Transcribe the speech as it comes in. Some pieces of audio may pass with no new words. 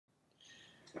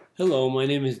Hello, my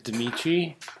name is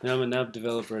Dimitri and I'm an app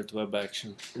developer at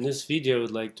WebAction. In this video I would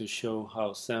like to show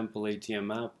how Sample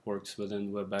ATM app works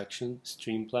within WebAction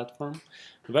Stream platform.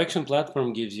 WebAction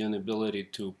platform gives you an ability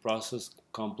to process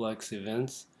complex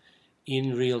events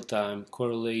in real time,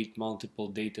 correlate multiple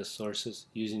data sources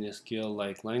using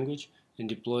SQL-like language, and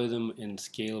deploy them in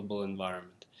scalable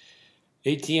environment.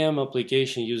 ATM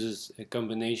application uses a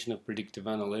combination of predictive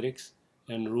analytics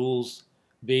and rules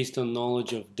based on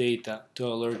knowledge of data to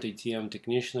alert ATM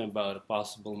technician about a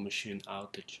possible machine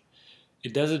outage.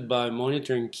 It does it by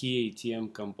monitoring key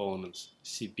ATM components: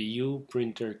 CPU,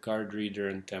 printer, card reader,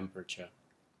 and temperature.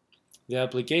 The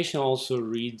application also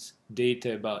reads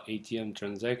data about ATM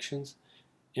transactions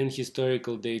and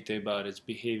historical data about its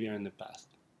behavior in the past.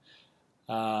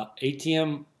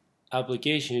 ATM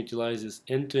application utilizes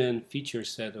end-to-end feature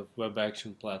set of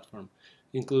WebAction platform,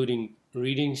 including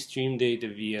reading stream data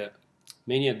via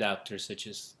many adapters such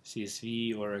as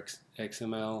CSV or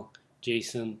XML,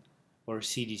 JSON, or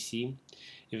CDC,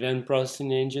 event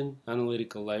processing engine,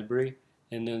 analytical library,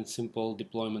 and then simple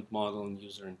deployment model and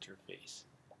user interface.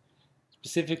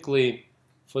 Specifically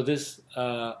for this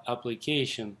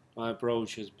application, my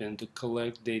approach has been to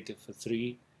collect data for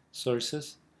three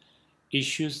sources: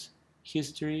 issues,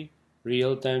 history,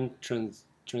 real-time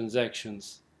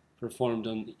transactions performed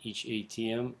on each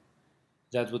ATM.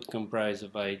 That would comprise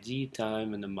of ID,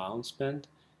 time, and amount spent,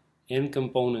 and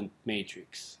component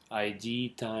matrix,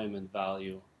 ID, time, and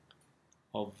value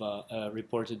of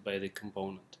reported by the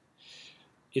component.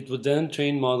 It would then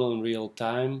train model in real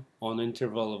time on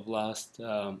interval of last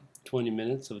 20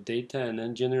 minutes of data and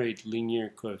then generate linear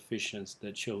coefficients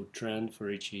that show trend for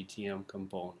each ATM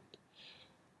component.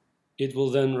 It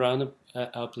will then run an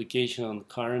application on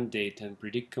current data and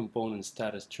predict component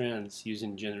status trends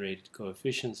using generated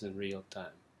coefficients in real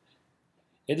time.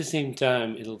 At the same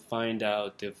time, it'll find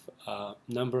out if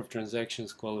number of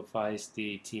transactions qualifies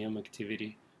the ATM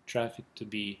activity traffic to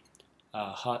be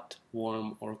hot,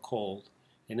 warm, or cold,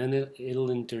 and then it'll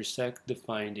intersect the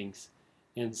findings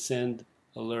and send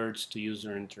alerts to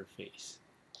user interface.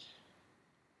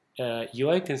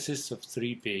 UI consists of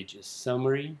 3 pages: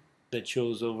 summary, that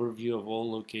shows overview of all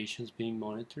locations being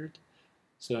monitored.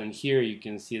 So in here you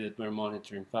can see that we're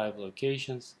monitoring 5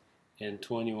 locations and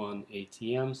 21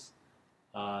 ATMs.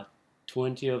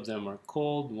 20 of them are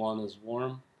cold, 1 is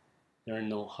warm, there are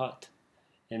no hot.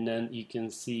 And then you can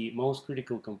see most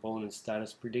critical component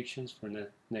status predictions for the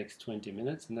next 20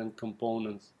 minutes, and then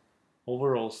components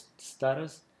overall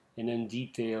status, and then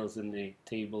details in the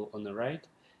table on the right.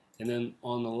 And then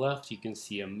on the left you can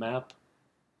see a map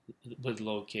with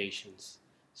locations.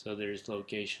 So there's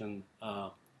location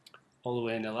all the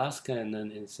way in Alaska and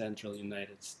then in central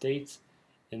United States,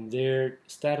 and their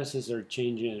statuses are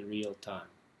changing in real time.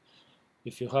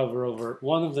 If you hover over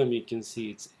one of them, you can see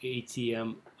its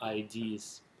ATM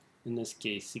IDs, in this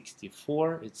case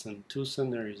 64. It's in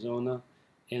Tucson, Arizona,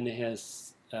 and it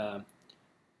has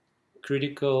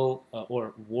critical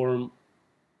or warm.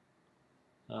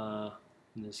 In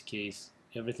this case,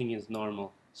 everything is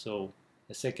normal. So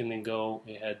a second ago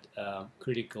it had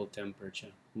critical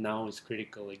temperature. Now it's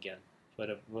critical again, for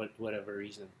whatever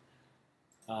reason.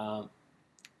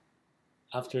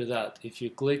 After that, if you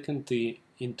click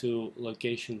into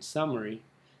location summary,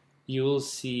 you will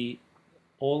see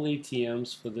all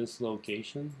ATMs for this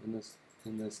location.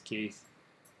 In this case,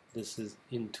 this is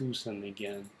in Tucson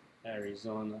again,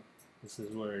 Arizona. This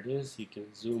is where it is. You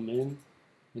can zoom in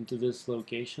into this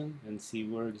location and see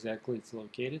where exactly it's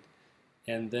located.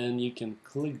 And then you can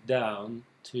click down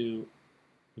to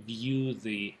view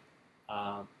the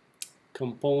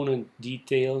component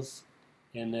details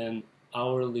and then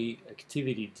hourly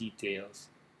activity details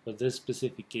for this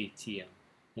specific ATM.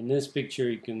 In this picture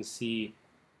you can see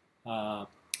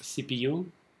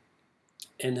CPU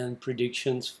and then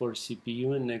predictions for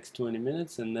CPU in next 20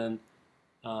 minutes, and then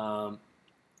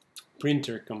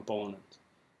printer component.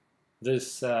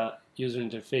 This user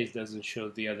interface doesn't show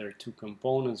the other 2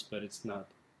 components, but it's not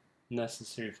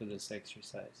necessary for this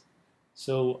exercise.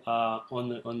 So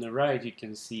on the right you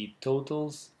can see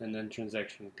totals and then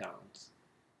transaction counts.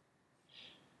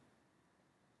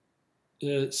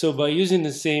 So by using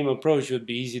the same approach, it would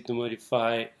be easy to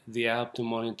modify the app to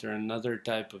monitor another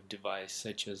type of device,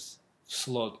 such as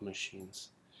slot machines.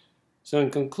 So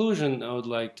in conclusion, I would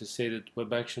like to say that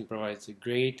WebAction provides a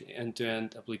great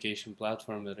end-to-end application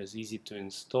platform that is easy to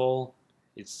install.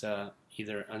 It's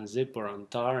either unzip or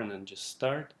untar and then just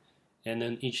start. And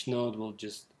then each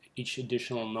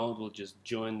additional node will just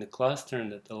join the cluster,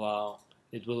 and it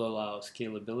will allow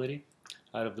scalability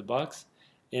out of the box.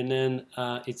 And then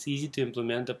it's easy to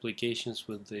implement applications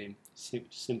with the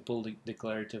simple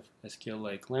declarative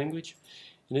SQL-like language.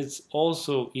 And it's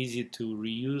also easy to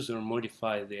reuse or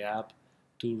modify the app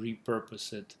to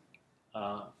repurpose it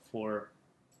for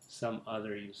some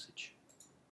other usage.